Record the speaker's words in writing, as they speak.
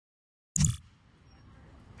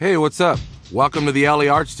Hey, what's up? Welcome to the LA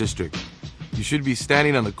Arts District. You should be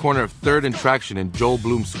standing on the corner of 3rd and Traction in Joel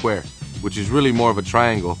Bloom Square, which is really more of a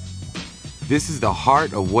triangle. This is the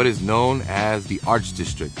heart of what is known as the Arts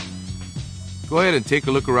District. Go ahead and take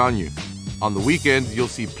a look around you. On the weekends, you'll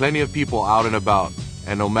see plenty of people out and about,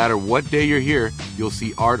 and no matter what day you're here, you'll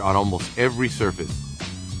see art on almost every surface.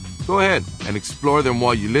 Go ahead and explore them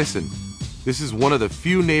while you listen. This is one of the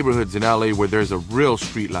few neighborhoods in LA where there's a real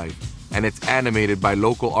street life, and it's animated by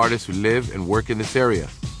local artists who live and work in this area.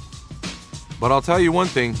 But I'll tell you one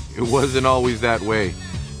thing, it wasn't always that way.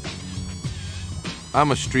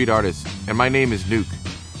 I'm a street artist, and my name is Nuke,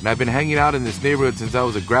 and I've been hanging out in this neighborhood since I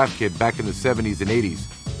was a graph kid back in the 70s and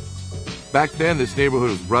 80s. Back then, this neighborhood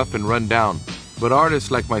was rough and run down, but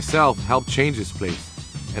artists like myself helped change this place,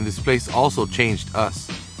 and this place also changed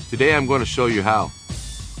us. Today I'm going to show you how.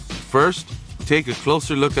 First, take a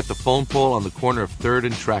closer look at the phone pole on the corner of 3rd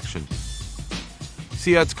and Traction.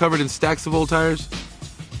 See how it's covered in stacks of old tires?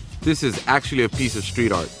 This is actually a piece of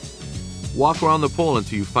street art. Walk around the pole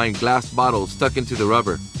until you find glass bottles stuck into the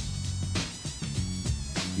rubber.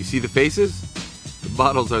 You see the faces? The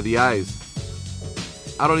bottles are the eyes.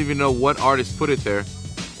 I don't even know what artist put it there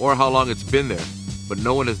or how long it's been there, but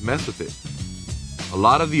no one has messed with it. A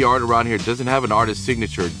lot of the art around here doesn't have an artist's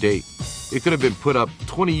signature or date. It could have been put up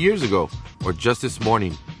 20 years ago or just this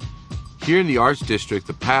morning. Here in the Arts District,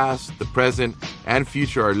 the past, the present, and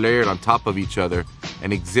future are layered on top of each other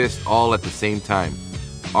and exist all at the same time.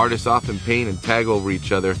 Artists often paint and tag over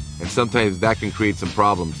each other, and sometimes that can create some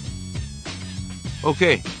problems.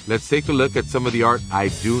 Okay, let's take a look at some of the art I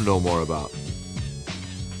do know more about.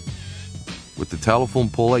 With the telephone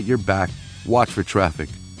pole at your back, watch for traffic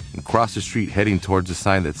and cross the street heading towards the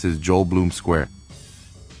sign that says Joel Bloom Square.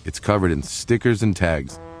 It's covered in stickers and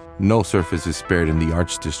tags. No surface is spared in the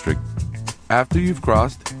Arts District. After you've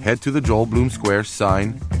crossed, head to the Joel Bloom Square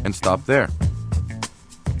sign and stop there.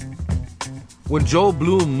 When Joel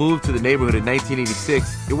Bloom moved to the neighborhood in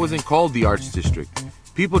 1986, it wasn't called the Arts District.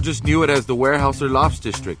 People just knew it as the Warehouse or Lofts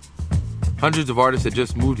District. Hundreds of artists had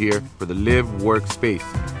just moved here for the live-work space,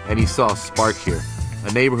 and he saw a spark here,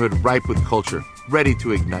 a neighborhood ripe with culture, ready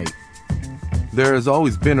to ignite. There has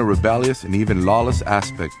always been a rebellious and even lawless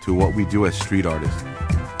aspect to what we do as street artists.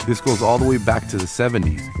 This goes all the way back to the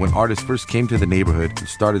 70s, when artists first came to the neighborhood and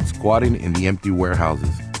started squatting in the empty warehouses.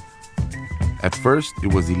 At first,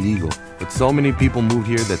 it was illegal, but so many people moved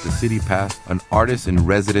here that the city passed an Artist in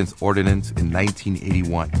Residence Ordinance in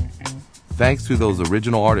 1981. Thanks to those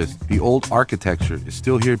original artists, the old architecture is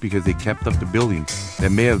still here because they kept up the buildings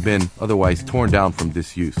that may have been otherwise torn down from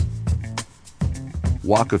disuse.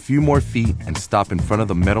 Walk a few more feet and stop in front of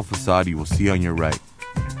the metal facade you will see on your right.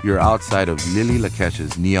 You're outside of Lily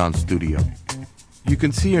Lakesh's neon studio. You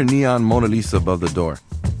can see her neon Mona Lisa above the door.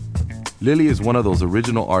 Lily is one of those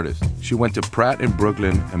original artists. She went to Pratt in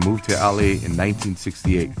Brooklyn and moved to LA in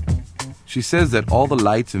 1968. She says that all the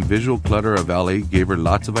lights and visual clutter of LA gave her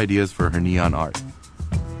lots of ideas for her neon art.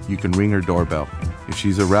 You can ring her doorbell. If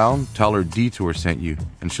she's around, tell her Detour sent you,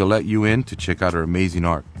 and she'll let you in to check out her amazing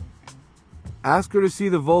art. Ask her to see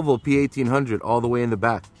the Volvo P1800 all the way in the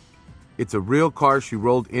back. It's a real car she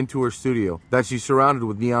rolled into her studio that she surrounded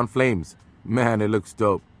with neon flames. Man, it looks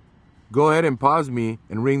dope. Go ahead and pause me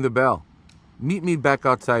and ring the bell. Meet me back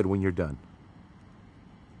outside when you're done.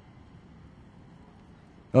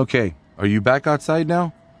 Okay, are you back outside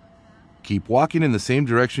now? Keep walking in the same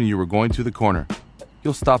direction you were going to the corner.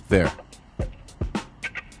 You'll stop there.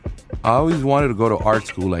 I always wanted to go to art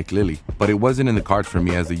school like Lily, but it wasn't in the cards for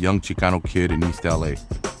me as a young Chicano kid in East LA.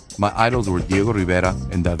 My idols were Diego Rivera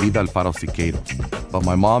and David Alfaro Siqueiros, but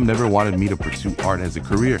my mom never wanted me to pursue art as a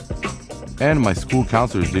career. And my school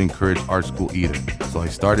counselors didn't encourage art school either, so I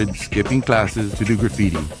started skipping classes to do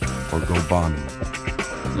graffiti or go bombing.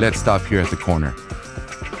 Let's stop here at the corner.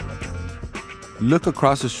 Look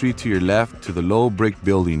across the street to your left to the low brick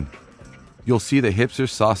building. You'll see the hipster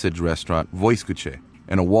sausage restaurant Voice Cuche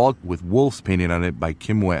and a wall with wolves painted on it by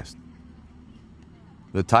Kim West.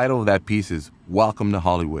 The title of that piece is Welcome to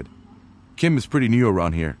Hollywood. Kim is pretty new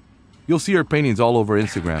around here. You'll see her paintings all over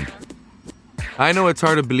Instagram. I know it's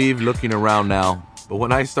hard to believe looking around now, but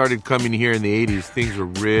when I started coming here in the 80s, things were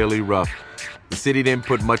really rough. The city didn't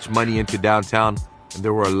put much money into downtown, and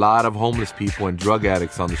there were a lot of homeless people and drug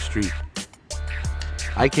addicts on the street.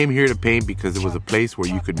 I came here to paint because it was a place where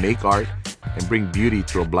you could make art and bring beauty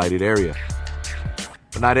to a blighted area.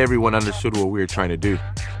 But not everyone understood what we were trying to do.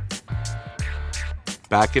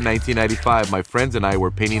 Back in 1995, my friends and I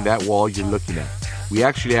were painting that wall you're looking at. We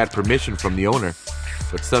actually had permission from the owner,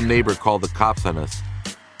 but some neighbor called the cops on us.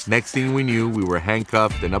 Next thing we knew, we were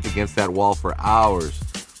handcuffed and up against that wall for hours.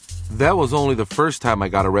 That was only the first time I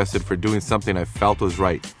got arrested for doing something I felt was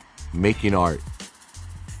right, making art.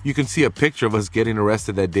 You can see a picture of us getting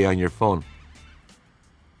arrested that day on your phone.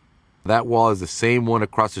 That wall is the same one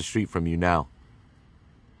across the street from you now.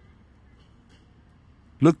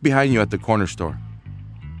 Look behind you at the corner store.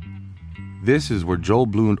 This is where Joel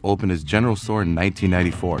Blund opened his general store in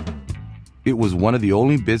 1994. It was one of the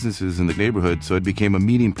only businesses in the neighborhood, so it became a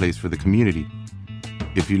meeting place for the community.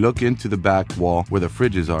 If you look into the back wall where the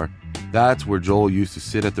fridges are, that's where Joel used to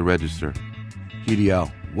sit at the register. He'd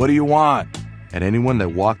yell, "What do you want?" at anyone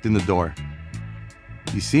that walked in the door.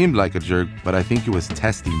 He seemed like a jerk, but I think he was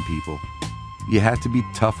testing people. You had to be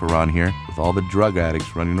tough around here with all the drug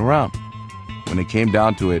addicts running around. When it came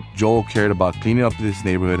down to it, Joel cared about cleaning up this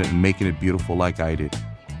neighborhood and making it beautiful like I did.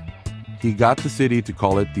 He got the city to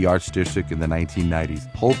call it the Arts District in the 1990s,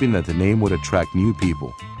 hoping that the name would attract new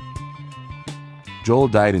people. Joel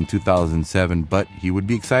died in 2007, but he would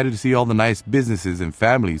be excited to see all the nice businesses and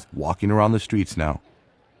families walking around the streets now.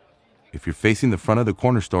 If you're facing the front of the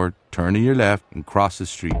corner store, turn to your left and cross the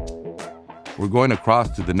street. We're going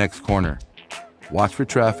across to the next corner. Watch for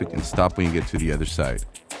traffic and stop when you get to the other side.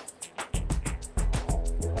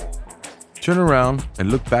 Turn around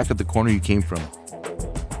and look back at the corner you came from.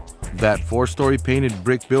 That 4-story painted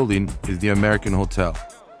brick building is the American Hotel.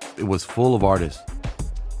 It was full of artists.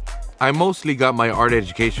 I mostly got my art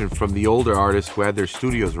education from the older artists who had their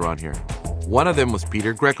studios around here. One of them was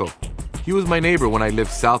Peter Greco. He was my neighbor when I lived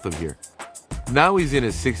south of here. Now he's in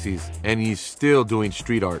his 60s and he's still doing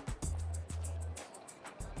street art.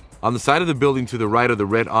 On the side of the building to the right of the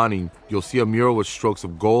red awning, you'll see a mural with strokes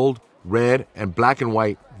of gold, red, and black and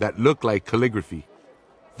white that look like calligraphy.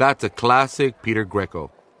 That's a classic Peter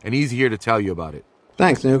Greco, and he's here to tell you about it.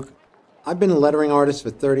 Thanks, Nuke. I've been a lettering artist for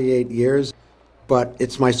 38 years, but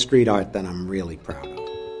it's my street art that I'm really proud of.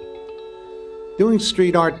 Doing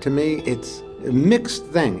street art, to me, it's a mixed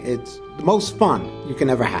thing. It's the most fun you can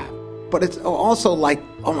ever have. But it's also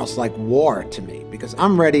almost like war to me, because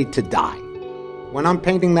I'm ready to die. When I'm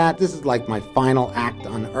painting that, this is like my final act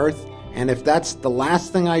on Earth, and if that's the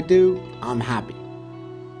last thing I do, I'm happy.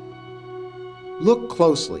 Look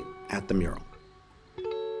closely at the mural.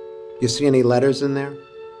 You see any letters in there?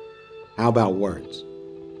 How about words?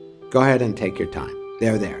 Go ahead and take your time.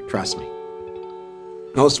 They're there, trust me.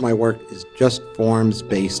 Most of my work is just forms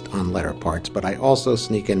based on letter parts, but I also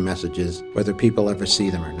sneak in messages, whether people ever see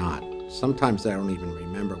them or not. Sometimes I don't even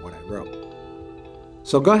remember what I wrote.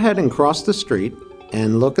 So go ahead and cross the street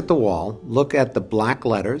and look at the wall, look at the black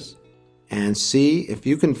letters, and see if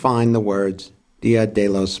you can find the words Dia de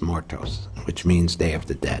los Muertos, which means Day of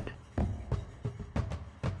the Dead.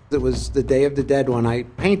 It was the Day of the Dead when I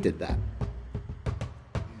painted that.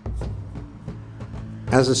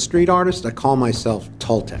 As a street artist, I call myself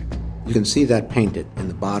Toltec. You can see that painted in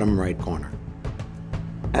the bottom right corner.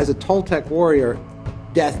 As a Toltec warrior,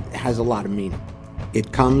 death has a lot of meaning.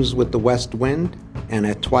 It comes with the west wind, and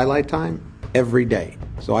at twilight time, every day.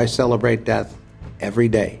 So I celebrate death every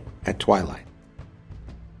day at twilight.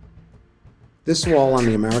 This wall on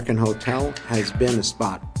the American Hotel has been a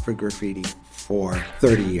spot for graffiti for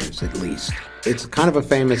 30 years at least. It's kind of a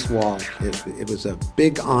famous wall. It was a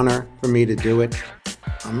big honor for me to do it.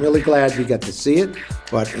 I'm really glad you get to see it,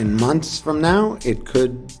 but in months from now, it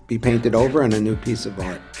could be painted over and a new piece of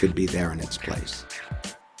art could be there in its place.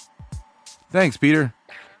 Thanks, Peter.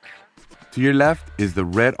 To your left is the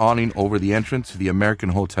red awning over the entrance to the American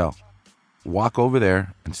Hotel. Walk over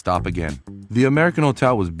there and stop again. The American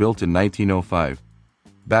Hotel was built in 1905.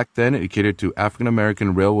 Back then, it catered to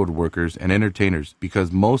African-American railroad workers and entertainers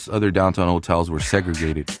because most other downtown hotels were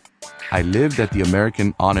segregated. I lived at the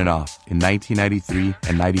American on and off in 1993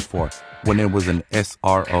 and 94 when it was an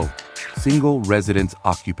SRO, single residence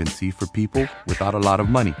occupancy for people without a lot of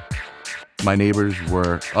money. My neighbors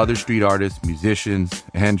were other street artists, musicians,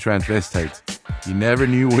 and transvestites. You never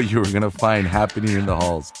knew what you were going to find happening in the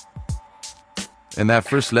halls. In that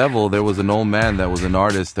first level, there was an old man that was an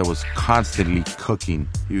artist that was constantly cooking.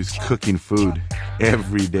 He was cooking food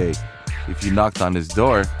every day. If you knocked on his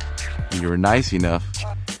door and you were nice enough,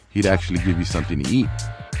 he'd actually give you something to eat.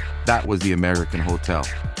 That was the American Hotel.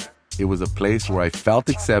 It was a place where I felt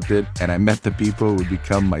accepted and I met the people who would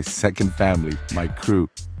become my second family, my crew.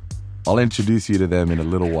 I'll introduce you to them in a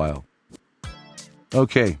little while.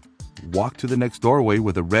 Okay, walk to the next doorway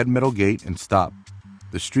with a red metal gate and stop.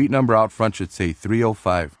 The street number out front should say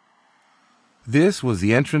 305. This was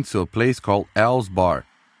the entrance to a place called Al's Bar.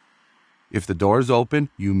 If the door is open,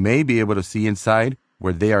 you may be able to see inside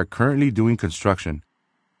where they are currently doing construction.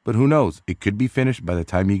 But who knows, it could be finished by the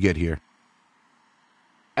time you get here.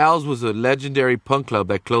 Al's was a legendary punk club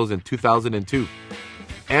that closed in 2002.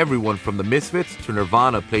 Everyone from the Misfits to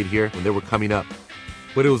Nirvana played here when they were coming up.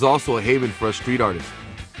 But it was also a haven for us street artists.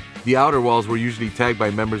 The outer walls were usually tagged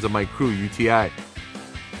by members of my crew, UTI.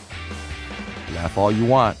 Laugh all you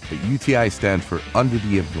want, but UTI stands for Under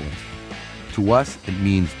the Influence. To us, it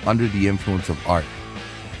means under the influence of art.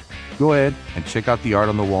 Go ahead and check out the art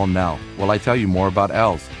on the wall now while I tell you more about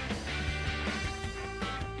Al's.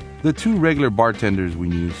 The two regular bartenders we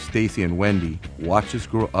knew, Stacy and Wendy, watched us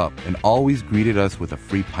grow up and always greeted us with a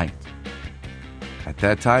free pint. At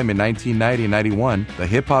that time in 1990 and 91, the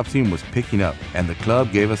hip-hop scene was picking up and the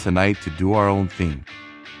club gave us a night to do our own thing.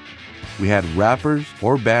 We had rappers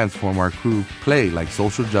or bands from our crew play like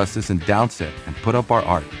Social Justice and Downset and put up our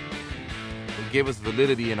art. It gave us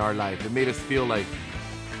validity in our life. It made us feel like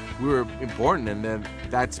we were important and then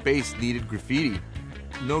that space needed graffiti.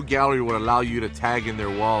 No gallery would allow you to tag in their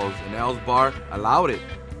walls, and Al's Bar allowed it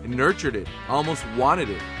and nurtured it, almost wanted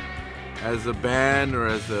it. As a band or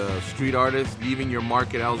as a street artist, leaving your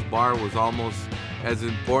mark at Al's Bar was almost as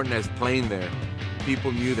important as playing there.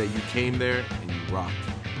 People knew that you came there and you rocked.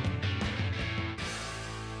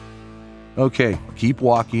 Okay, keep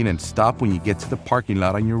walking and stop when you get to the parking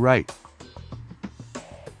lot on your right.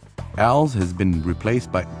 Al's has been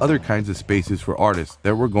replaced by other kinds of spaces for artists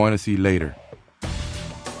that we're going to see later.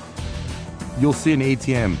 You'll see an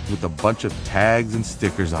ATM with a bunch of tags and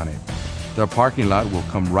stickers on it. The parking lot will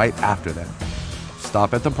come right after that.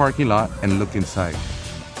 Stop at the parking lot and look inside.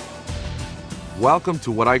 Welcome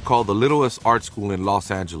to what I call the littlest art school in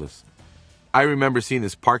Los Angeles. I remember seeing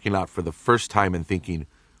this parking lot for the first time and thinking,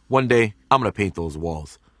 one day I'm going to paint those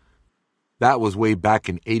walls. That was way back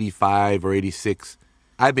in 85 or 86.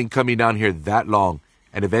 I've been coming down here that long,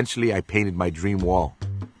 and eventually I painted my dream wall.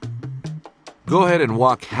 Go ahead and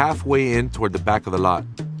walk halfway in toward the back of the lot.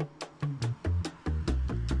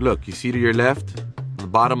 Look, you see to your left, on the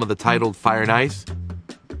bottom of the titled Fire and Ice?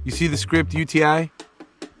 You see the script UTI?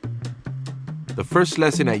 The first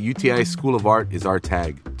lesson at UTI School of Art is our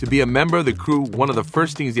tag. To be a member of the crew, one of the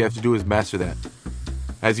first things you have to do is master that.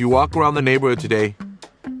 As you walk around the neighborhood today,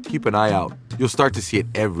 keep an eye out. You'll start to see it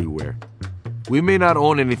everywhere. We may not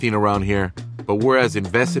own anything around here, but we're as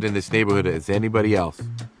invested in this neighborhood as anybody else.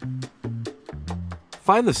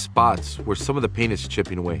 Find the spots where some of the paint is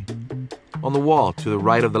chipping away. On the wall to the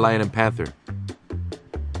right of the lion and panther.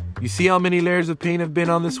 You see how many layers of paint have been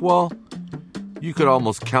on this wall? You could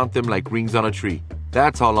almost count them like rings on a tree.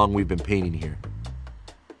 That's how long we've been painting here.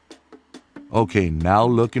 Okay, now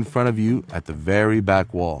look in front of you at the very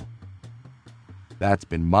back wall. That's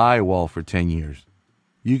been my wall for 10 years.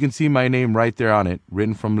 You can see my name right there on it,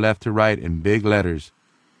 written from left to right in big letters,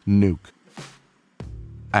 Nuke.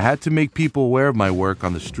 I had to make people aware of my work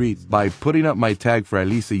on the streets by putting up my tag for at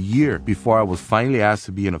least a year before I was finally asked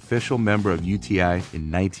to be an official member of UTI in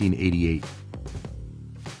 1988.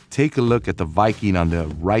 Take a look at the Viking on the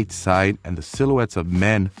right side and the silhouettes of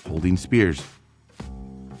men holding spears.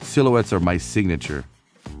 Silhouettes are my signature.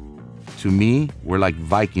 To me, we're like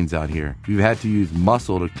Vikings out here. We've had to use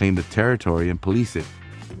muscle to claim the territory and police it.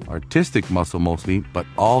 Artistic muscle mostly, but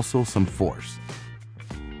also some force.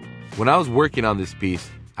 When I was working on this piece,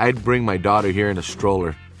 I'd bring my daughter here in a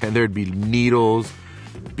stroller, and there'd be needles,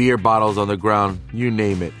 beer bottles on the ground, you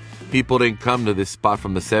name it. People didn't come to this spot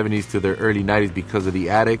from the 70s to the early 90s because of the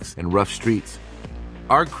attics and rough streets.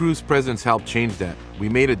 Our crew's presence helped change that. We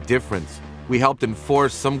made a difference. We helped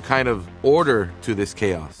enforce some kind of order to this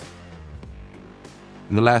chaos.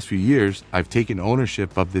 In the last few years, I've taken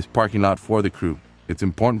ownership of this parking lot for the crew. It's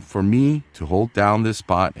important for me to hold down this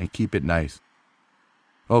spot and keep it nice.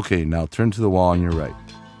 Okay, now turn to the wall on your right.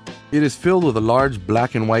 It is filled with a large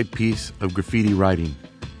black and white piece of graffiti writing.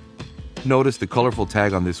 Notice the colorful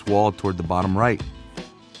tag on this wall toward the bottom right.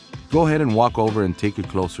 Go ahead and walk over and take a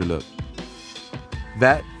closer look.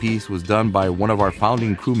 That piece was done by one of our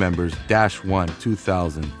founding crew members, Dash 1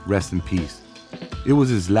 2000, rest in peace. It was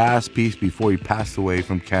his last piece before he passed away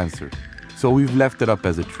from cancer, so we've left it up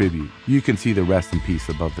as a tribute. You can see the rest in peace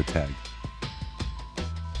above the tag.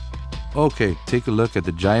 Okay, take a look at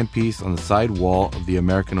the giant piece on the side wall of the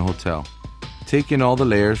American Hotel. Take in all the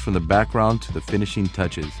layers from the background to the finishing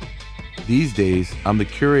touches. These days, I'm the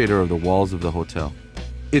curator of the walls of the hotel.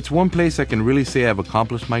 It's one place I can really say I've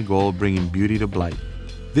accomplished my goal of bringing beauty to blight.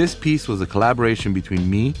 This piece was a collaboration between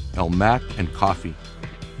me, El Mac, and Coffee.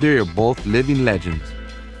 They are both living legends.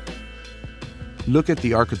 Look at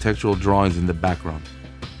the architectural drawings in the background.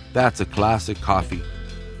 That's a classic Coffee.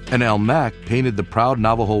 And El Mac painted the proud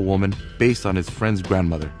Navajo woman based on his friend's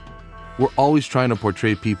grandmother. We're always trying to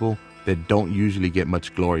portray people that don't usually get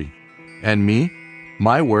much glory. And me?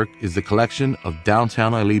 My work is the collection of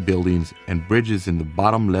downtown LA buildings and bridges in the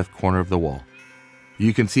bottom left corner of the wall.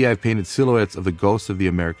 You can see I've painted silhouettes of the ghosts of the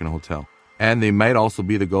American Hotel. And they might also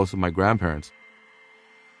be the ghosts of my grandparents.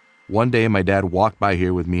 One day, my dad walked by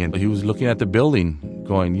here with me and he was looking at the building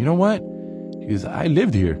going, you know what? He goes, I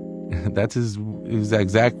lived here. That's his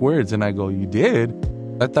exact words. And I go, you did?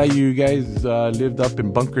 I thought you guys lived up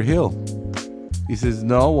in Bunker Hill. He says,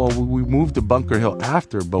 no, well, we moved to Bunker Hill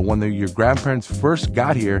after, but when your grandparents first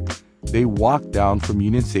got here, they walked down from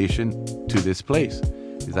Union Station to this place.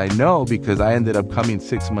 He says, I know because I ended up coming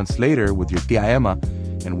 6 months later with your tia Emma,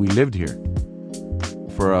 and we lived here.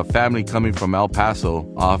 For a family coming from El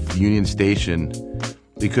Paso off Union Station,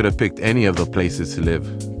 they could have picked any of the places to live,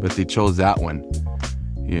 but they chose that one,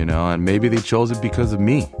 you know, and maybe they chose it because of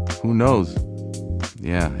me. Who knows?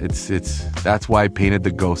 Yeah, that's why I painted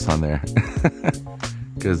the ghosts on there,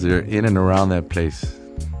 because they're in and around that place.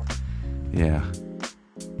 Yeah.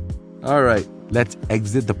 All right, let's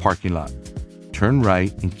exit the parking lot. Turn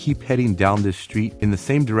right and keep heading down this street in the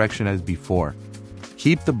same direction as before.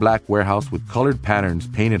 Keep the black warehouse with colored patterns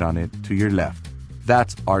painted on it to your left.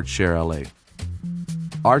 That's ArtShare LA.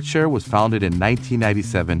 ArtShare was founded in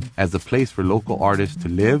 1997 as a place for local artists to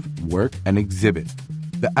live, work, and exhibit.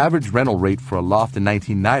 The average rental rate for a loft in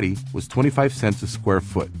 1990 was 25 cents a square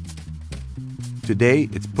foot. Today,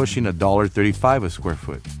 it's pushing $1.35 a square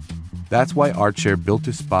foot. That's why ArtShare built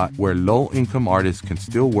a spot where low-income artists can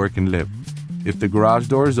still work and live. If the garage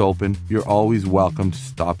door is open, you're always welcome to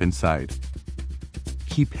stop inside.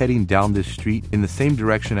 Keep heading down this street in the same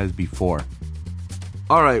direction as before.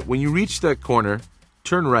 All right, when you reach that corner,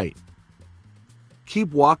 turn right.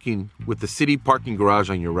 Keep walking with the city parking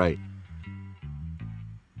garage on your right.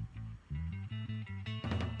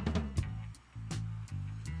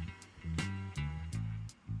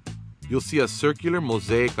 You'll see a circular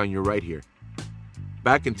mosaic on your right here.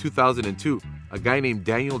 Back in 2002, a guy named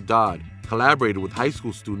Daniel Dodd collaborated with high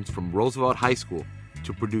school students from Roosevelt High School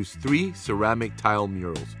to produce 3 ceramic tile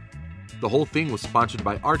murals. The whole thing was sponsored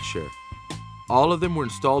by ArtShare. All of them were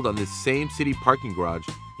installed on this same city parking garage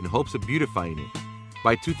in hopes of beautifying it.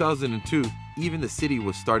 By 2002, even the city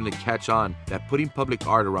was starting to catch on that putting public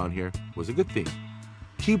art around here was a good thing.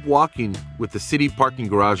 Keep walking with the city parking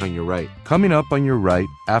garage on your right. Coming up on your right,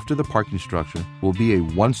 after the parking structure, will be a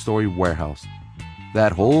 1-story warehouse.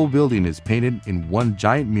 That whole building is painted in one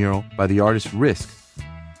giant mural by the artist Risk.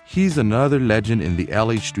 He's another legend in the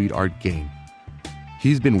LA street art game.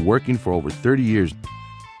 He's been working for over 30 years.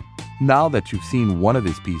 Now that you've seen one of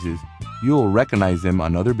his pieces, you'll recognize him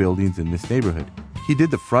on other buildings in this neighborhood. He did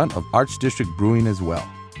the front of Arts District Brewing as well.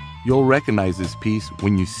 You'll recognize this piece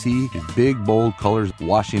when you see his big, bold colors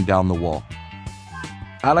washing down the wall.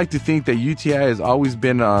 I like to think that UTI has always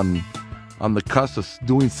been on the cusp of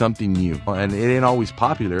doing something new, and it ain't always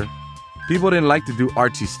popular. People didn't like to do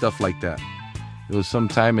artsy stuff like that. It was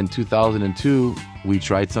sometime in 2002, we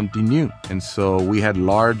tried something new. And so we had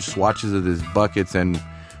large swatches of these buckets and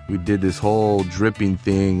we did this whole dripping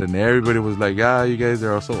thing. And everybody was like, you guys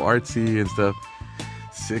are so artsy and stuff.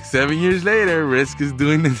 6-7 years later, Risk is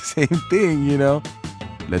doing the same thing, you know.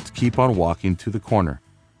 Let's keep on walking to the corner.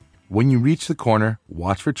 When you reach the corner,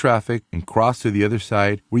 watch for traffic and cross to the other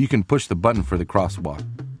side where you can push the button for the crosswalk.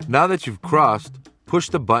 Now that you've crossed, push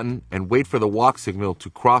the button and wait for the walk signal to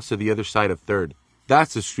cross to the other side of 3rd.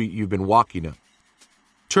 That's the street you've been walking up.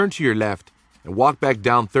 Turn to your left and walk back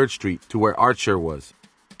down 3rd Street to where ArtShare was.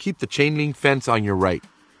 Keep the chain link fence on your right.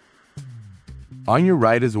 On your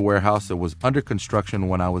right is a warehouse that was under construction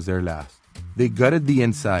when I was there last. They gutted the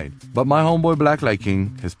inside, but my homeboy Blacklight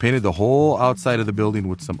King has painted the whole outside of the building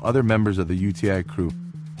with some other members of the UTI crew.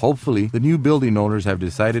 Hopefully, the new building owners have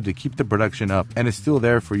decided to keep the production up and is still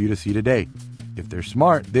there for you to see today. If they're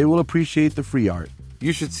smart, they will appreciate the free art.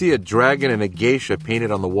 You should see a dragon and a geisha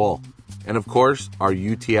painted on the wall. And of course, our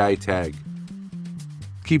UTI tag.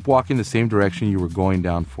 Keep walking the same direction you were going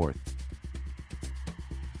down 4th.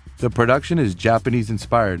 The production is Japanese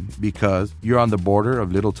inspired because you're on the border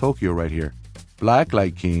of Little Tokyo right here.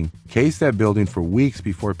 Blacklight King cased that building for weeks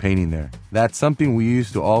before painting there. That's something we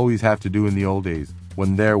used to always have to do in the old days,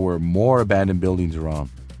 when there were more abandoned buildings around.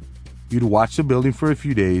 You'd watch the building for a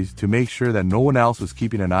few days to make sure that no one else was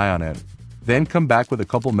keeping an eye on it. Then come back with a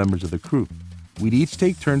couple members of the crew. We'd each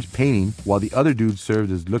take turns painting while the other dude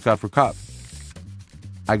served as lookout for cops.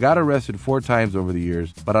 I got arrested 4 times over the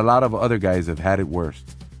years, but a lot of other guys have had it worse.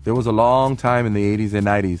 There was a long time in the 80s and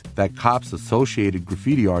 90s that cops associated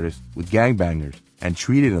graffiti artists with gangbangers and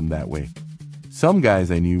treated them that way. Some guys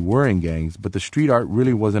I knew were in gangs, but the street art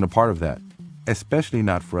really wasn't a part of that, especially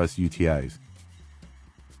not for us UTIs.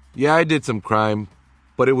 Yeah, I did some crime,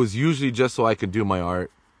 but it was usually just so I could do my art.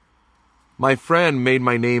 My friend made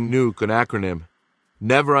my name Nuke an acronym.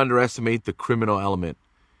 Never underestimate the criminal element.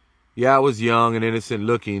 Yeah, I was young and innocent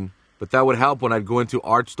looking, but that would help when I'd go into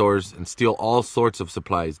art stores and steal all sorts of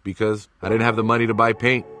supplies because I didn't have the money to buy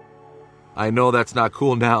paint. I know that's not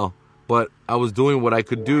cool now, but I was doing what I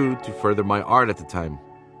could do to further my art at the time.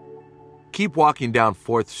 Keep walking down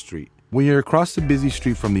 4th Street. When you're across the busy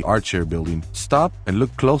street from the art share building, stop and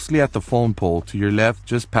look closely at the phone pole to your left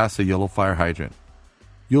just past the yellow fire hydrant.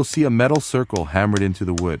 You'll see a metal circle hammered into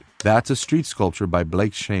the wood. That's a street sculpture by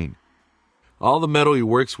Blake Shane. All the metal he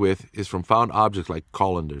works with is from found objects like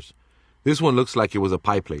colanders. This one looks like it was a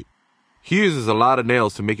pie plate. He uses a lot of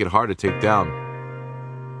nails to make it hard to take down.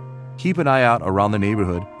 Keep an eye out around the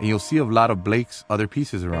neighborhood and you'll see a lot of Blake's other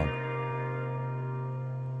pieces around.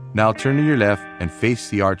 Now turn to your left and face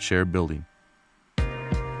the art share building.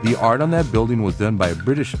 The art on that building was done by a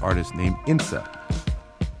British artist named Insa.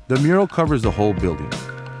 The mural covers the whole building.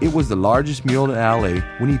 It was the largest mural in LA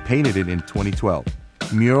when he painted it in 2012.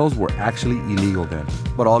 Murals were actually illegal then,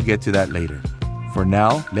 but I'll get to that later. For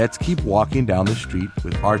now, let's keep walking down the street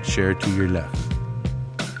with art share to your left.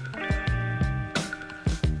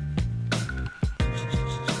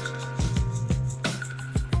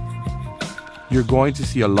 You're going to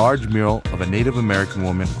see a large mural of a Native American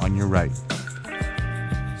woman on your right.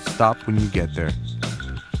 Stop when you get there.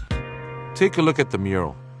 Take a look at the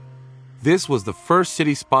mural. This was the first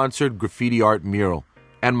city-sponsored graffiti art mural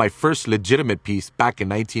and my first legitimate piece back in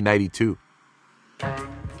 1992.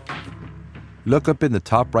 Look up in the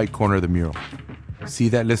top right corner of the mural. See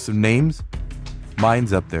that list of names?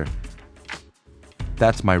 Mine's up there.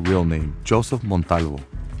 That's my real name, Joseph Montalvo.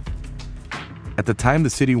 At the time, the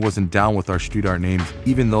city wasn't down with our street art names,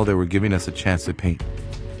 even though they were giving us a chance to paint.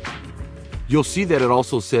 You'll see that it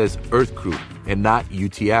also says Earth Crew and not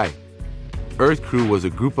UTI. Earth Crew was a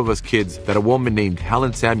group of us kids that a woman named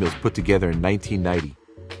Helen Samuels put together in 1990.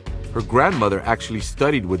 Her grandmother actually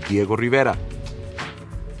studied with Diego Rivera.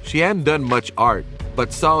 She hadn't done much art,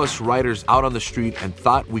 but saw us writers out on the street and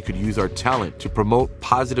thought we could use our talent to promote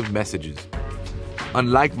positive messages.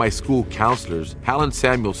 Unlike my school counselors, Helen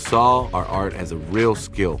Samuels saw our art as a real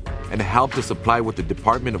skill and helped us apply with the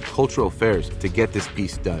Department of Cultural Affairs to get this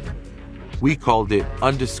piece done. We called it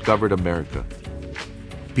Undiscovered America.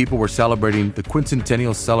 People were celebrating the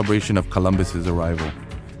quincentennial celebration of Columbus's arrival.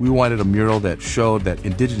 We wanted a mural that showed that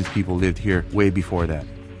indigenous people lived here way before that.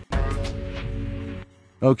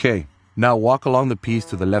 Okay, now walk along the piece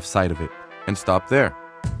to the left side of it and stop there.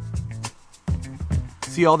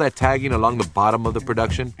 See all that tagging along the bottom of the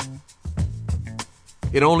production?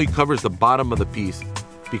 It only covers the bottom of the piece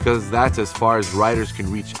because that's as far as writers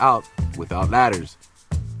can reach out without ladders.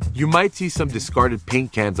 You might see some discarded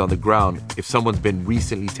paint cans on the ground if someone's been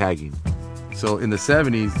recently tagging. So in the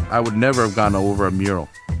 70s, I would never have gone over a mural,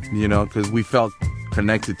 because we felt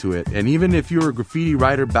connected to it. And even if you were a graffiti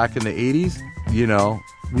writer back in the 80s,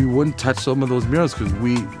 we wouldn't touch some of those murals because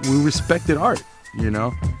we respected art,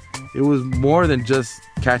 It was more than just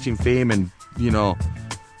catching fame and,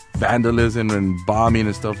 vandalism and bombing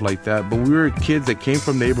and stuff like that. But we were kids that came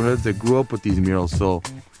from neighborhoods that grew up with these murals. So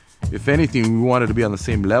if anything, we wanted to be on the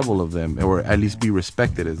same level of them or at least be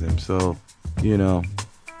respected as them. So,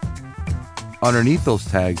 underneath those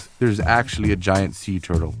tags, there's actually a giant sea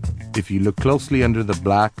turtle. If you look closely under the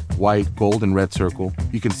black, white, gold, and red circle,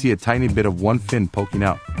 you can see a tiny bit of one fin poking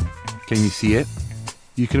out. Can you see it?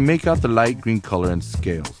 You can make out the light green color and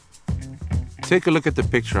scales. Take a look at the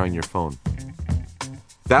picture on your phone.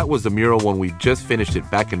 That was the mural when we just finished it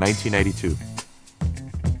back in 1992.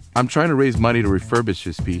 I'm trying to raise money to refurbish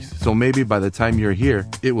this piece, so maybe by the time you're here,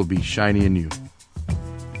 it will be shiny and new.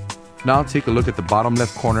 Now take a look at the bottom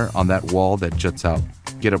left corner on that wall that juts out.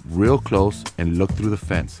 Get up real close and look through the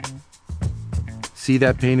fence. See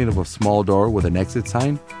that painting of a small door with an exit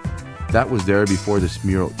sign? That was there before this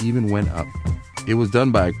mural even went up. It was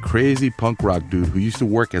done by a crazy punk rock dude who used to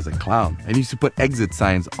work as a clown and used to put exit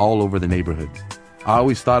signs all over the neighborhood. I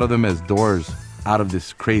always thought of them as doors out of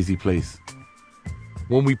this crazy place.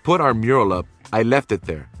 When we put our mural up, I left it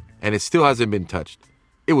there, and it still hasn't been touched.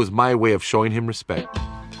 It was my way of showing him respect.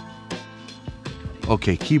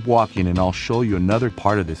 Okay, keep walking and I'll show you another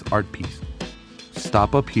part of this art piece.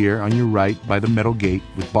 Stop up here on your right by the metal gate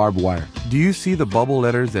with barbed wire. Do you see the bubble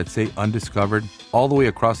letters that say undiscovered all the way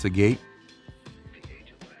across the gate?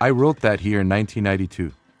 I wrote that here in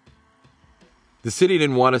 1992. The city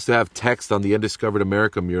didn't want us to have text on the Undiscovered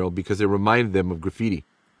America mural because it reminded them of graffiti.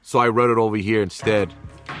 So I wrote it over here instead.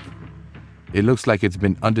 It looks like it's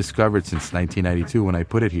been undiscovered since 1992 when I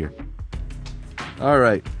put it here. All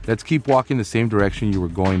right, let's keep walking the same direction you were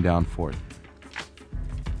going down 4th.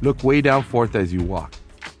 Look way down 4th as you walk.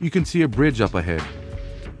 You can see a bridge up ahead.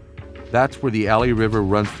 That's where the LA River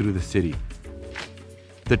runs through the city.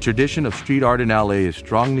 The tradition of street art in LA is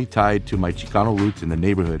strongly tied to my Chicano roots in the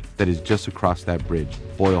neighborhood that is just across that bridge,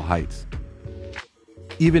 Boyle Heights.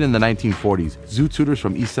 Even in the 1940s, zoot suiters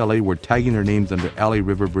from East LA were tagging their names under LA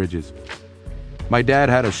River bridges. My dad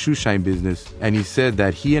had a shoe shine business, and he said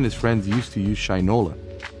that he and his friends used to use shinola,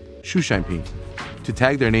 shoe shine paint, to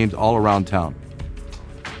tag their names all around town.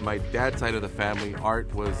 My dad's side of the family,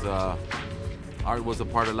 art was a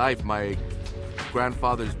part of life. My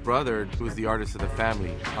grandfather's brother was the artist of the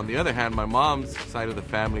family. On the other hand, my mom's side of the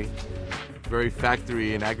family, very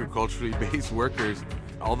factory and agriculturally based workers.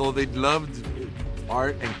 Although they loved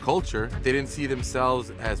art and culture, they didn't see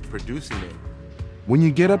themselves as producing it. When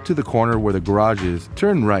you get up to the corner where the garage is,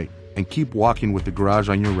 turn right and keep walking with the garage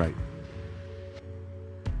on your right.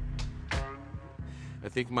 I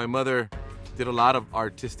think my mother did a lot of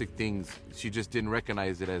artistic things. She just didn't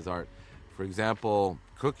recognize it as art. For example,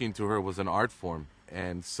 cooking to her was an art form.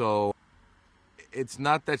 And so it's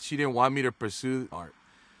not that she didn't want me to pursue art.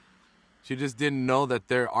 She just didn't know that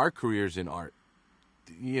there are careers in art.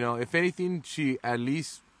 You know, if anything, she at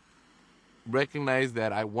least recognized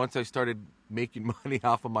that once I started making money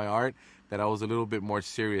off of my art, that I was a little bit more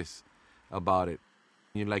serious about it.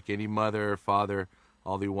 You know, like any mother or father,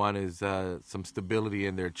 all they want is some stability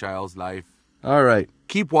in their child's life. All right,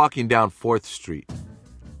 keep walking down 4th Street.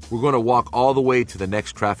 We're going to walk all the way to the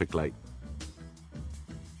next traffic light.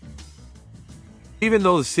 Even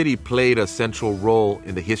though the city played a central role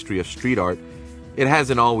in the history of street art, it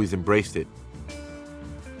hasn't always embraced it.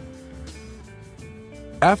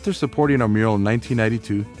 After supporting our mural in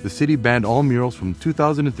 1992, the city banned all murals from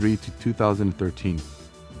 2003 to 2013.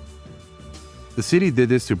 The city did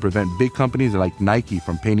this to prevent big companies like Nike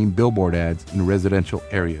from painting billboard ads in residential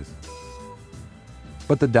areas.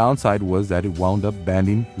 But the downside was that it wound up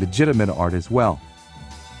banning legitimate art as well.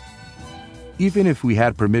 Even if we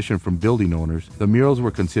had permission from building owners, the murals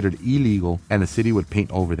were considered illegal and the city would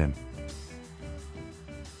paint over them.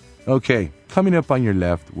 Okay, coming up on your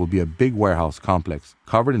left will be a big warehouse complex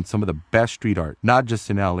covered in some of the best street art, not just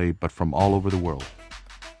in LA, but from all over the world.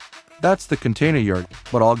 That's the Container Yard,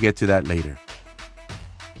 but I'll get to that later.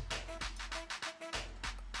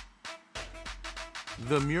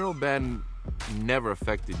 The mural ban never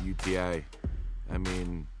affected UTI. I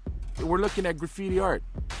mean, we're looking at graffiti art.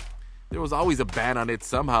 There was always a ban on it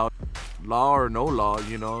somehow. Law or no law,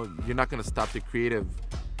 you know, you're not going to stop the creative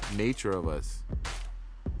nature of us.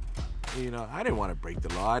 You know, I didn't want to break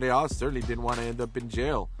the law. I certainly didn't want to end up in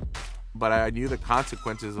jail. But I knew the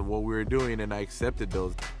consequences of what we were doing, and I accepted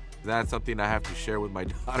those. That's something I have to share with my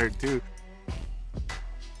daughter, too.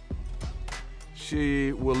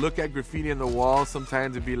 She will look at graffiti on the wall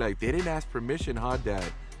sometimes and be like, they didn't ask permission, huh, Dad?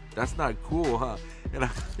 That's not cool, huh? And I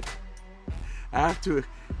have to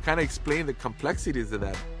kind of explain the complexities of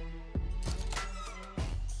that.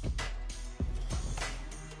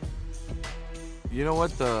 You know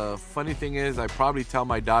what the funny thing is? I probably tell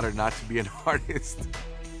my daughter not to be an artist.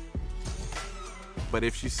 But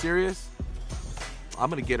if she's serious, I'm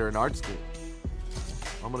gonna get her an art school.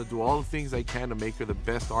 I'm gonna do all the things I can to make her the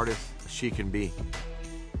best artist she can be.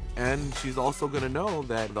 And she's also gonna know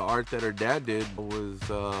that the art that her dad did was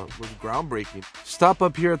groundbreaking. Stop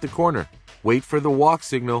up here at the corner, wait for the walk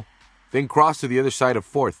signal, then cross to the other side of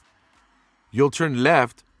 4th. You'll turn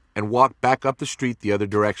left and walk back up the street the other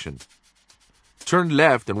direction. Turn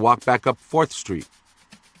left and walk back up 4th Street.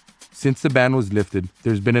 Since the ban was lifted,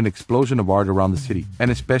 there's been an explosion of art around the city,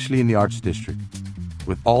 and especially in the Arts District.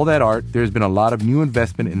 With all that art, there's been a lot of new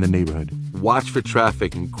investment in the neighborhood. Watch for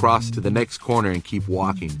traffic and cross to the next corner and keep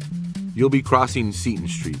walking. You'll be crossing Seton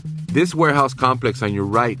Street. This warehouse complex on your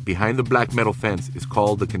right, behind the black metal fence, is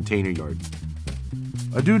called the Container Yard.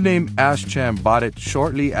 A dude named Ash Chan bought it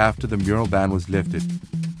shortly after the mural ban was lifted.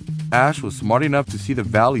 Ash was smart enough to see the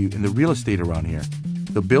value in the real estate around here.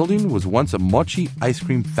 The building was once a mochi ice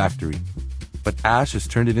cream factory, but Ash has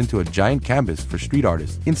turned it into a giant canvas for street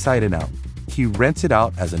artists, inside and out. He rents it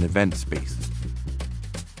out as an event space.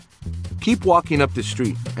 Keep walking up the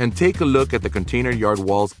street and take a look at the Container Yard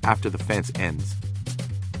walls after the fence ends.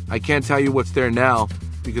 I can't tell you what's there now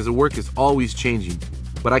because the work is always changing,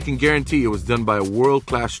 but I can guarantee it was done by a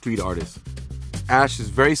world-class street artist. Ash is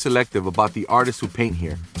very selective about the artists who paint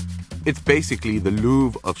here. It's basically the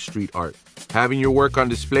Louvre of street art. Having your work on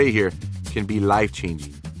display here can be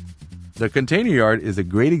life-changing. The Container Yard is a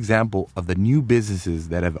great example of the new businesses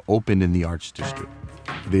that have opened in the Arts District.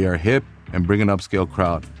 They are hip and bring an upscale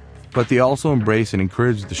crowd, but they also embrace and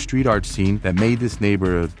encourage the street art scene that made this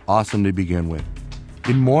neighborhood awesome to begin with.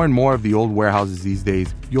 In more and more of the old warehouses these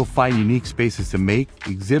days, you'll find unique spaces to make,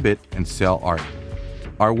 exhibit, and sell art.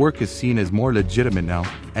 Our work is seen as more legitimate now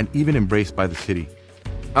and even embraced by the city.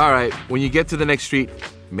 All right, when you get to the next street,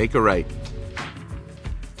 make a right.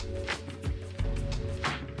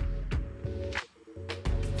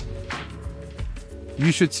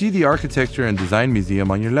 You should see the Architecture and Design Museum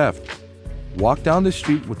on your left. Walk down the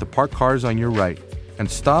street with the parked cars on your right and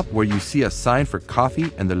stop where you see a sign for coffee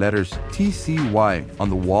and the letters TCY on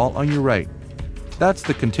the wall on your right. That's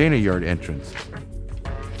the container yard entrance.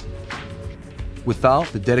 Without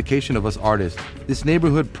the dedication of us artists, this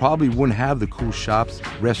neighborhood probably wouldn't have the cool shops,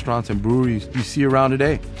 restaurants, and breweries you see around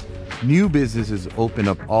today. New businesses open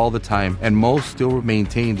up all the time, and most still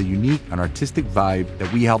maintain the unique and artistic vibe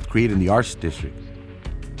that we helped create in the Arts District.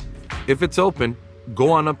 If it's open,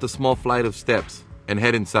 go on up the small flight of steps and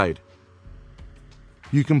head inside.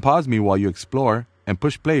 You can pause me while you explore and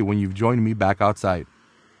push play when you've joined me back outside.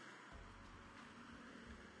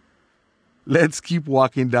 Let's keep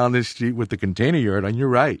walking down this street with the container yard on your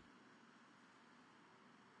right.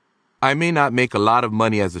 I may not make a lot of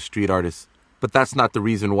money as a street artist, but that's not the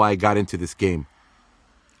reason why I got into this game.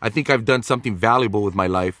 I think I've done something valuable with my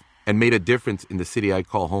life and made a difference in the city I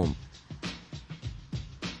call home.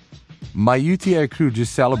 My UTI crew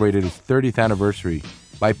just celebrated its 30th anniversary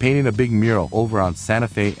by painting a big mural over on Santa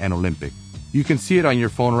Fe and Olympic. You can see it on your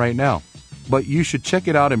phone right now, but you should check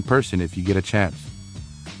it out in person if you get a chance.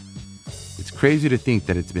 It's crazy to think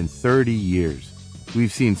that it's been 30 years.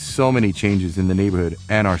 We've seen so many changes in the neighborhood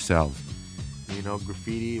and ourselves. You know,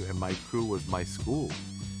 graffiti and my crew was my school.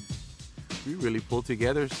 We really pulled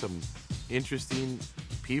together some interesting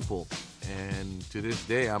people, and to this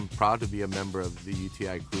day, I'm proud to be a member of the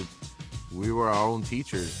UTI group. We were our own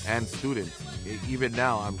teachers and students. Even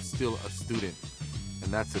now, I'm still a student.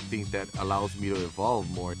 And that's the thing that allows me to evolve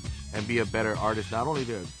more and be a better artist, not only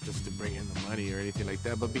just to bring in the money or anything like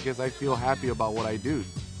that, but because I feel happy about what I do.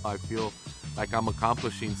 I feel like I'm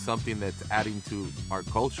accomplishing something that's adding to our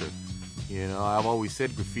culture. You know, I've always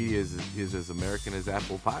said graffiti is as American as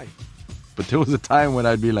apple pie. But there was a time when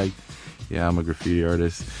I'd be like, yeah, I'm a graffiti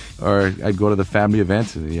artist. Or I'd go to the family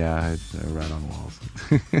events and yeah, I write on walls.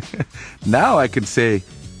 Now I could say,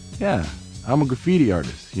 yeah, I'm a graffiti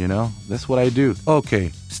artist, you know? That's what I do.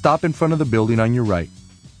 Okay, stop in front of the building on your right.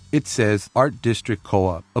 It says Art District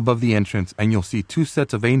Co-op above the entrance, and you'll see 2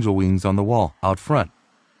 sets of angel wings on the wall out front.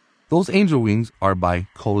 Those angel wings are by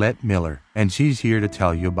Colette Miller, and she's here to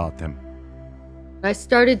tell you about them. I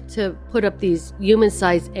started to put up these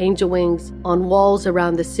human-sized angel wings on walls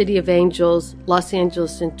around the City of Angels, Los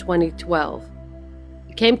Angeles in 2012.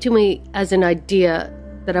 It came to me as an idea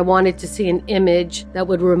that I wanted to see an image that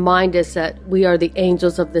would remind us that we are the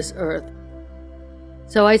angels of this earth.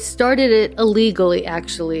 So I started it illegally,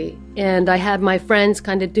 actually, and I had my friends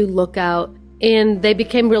kind of do lookout, and they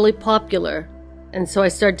became really popular. And so I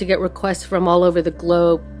started to get requests from all over the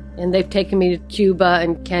globe, and they've taken me to Cuba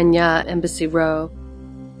and Kenya, Embassy Row.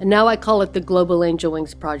 And now I call it the Global Angel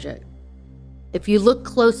Wings Project. If you look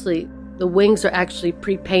closely, the wings are actually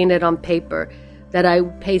pre-painted on paper that I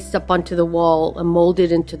paste up onto the wall and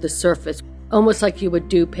molded into the surface, almost like you would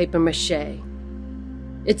do paper mache.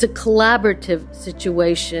 It's a collaborative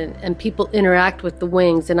situation, and people interact with the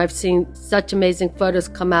wings, and I've seen such amazing photos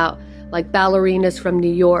come out, like ballerinas from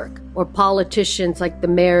New York, or politicians like the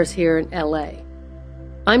mayors here in LA.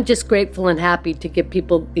 I'm just grateful and happy to give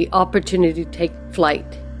people the opportunity to take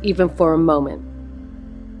flight, even for a moment.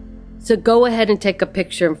 So go ahead and take a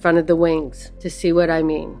picture in front of the wings to see what I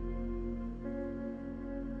mean.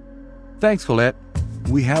 Thanks, Colette.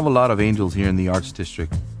 We have a lot of angels here in the Arts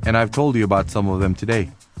District, and I've told you about some of them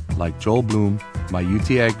today, like Joel Bloom, my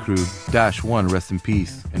UTI crew, Dash One, rest in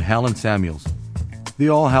peace, and Helen Samuels. They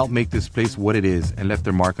all helped make this place what it is and left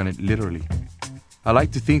their mark on it literally. I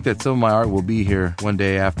like to think that some of my art will be here one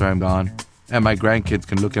day after I'm gone, and my grandkids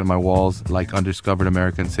can look at my walls like Undiscovered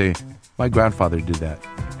America and say, my grandfather did that.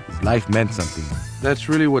 His life meant something. That's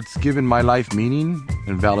really what's given my life meaning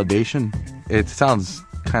and validation. It sounds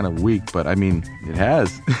kind of weak, but I mean, it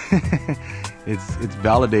has. It's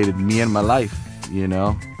validated me and my life, you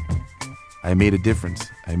know? I made a difference.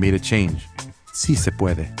 I made a change. Sí se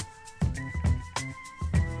puede.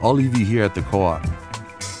 I'll leave you here at the co-op.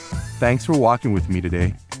 Thanks for walking with me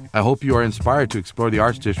today. I hope you are inspired to explore the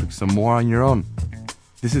Arts District some more on your own.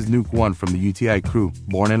 This is Nuke One from the UTI crew,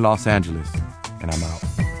 born in Los Angeles, and I'm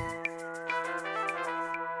out.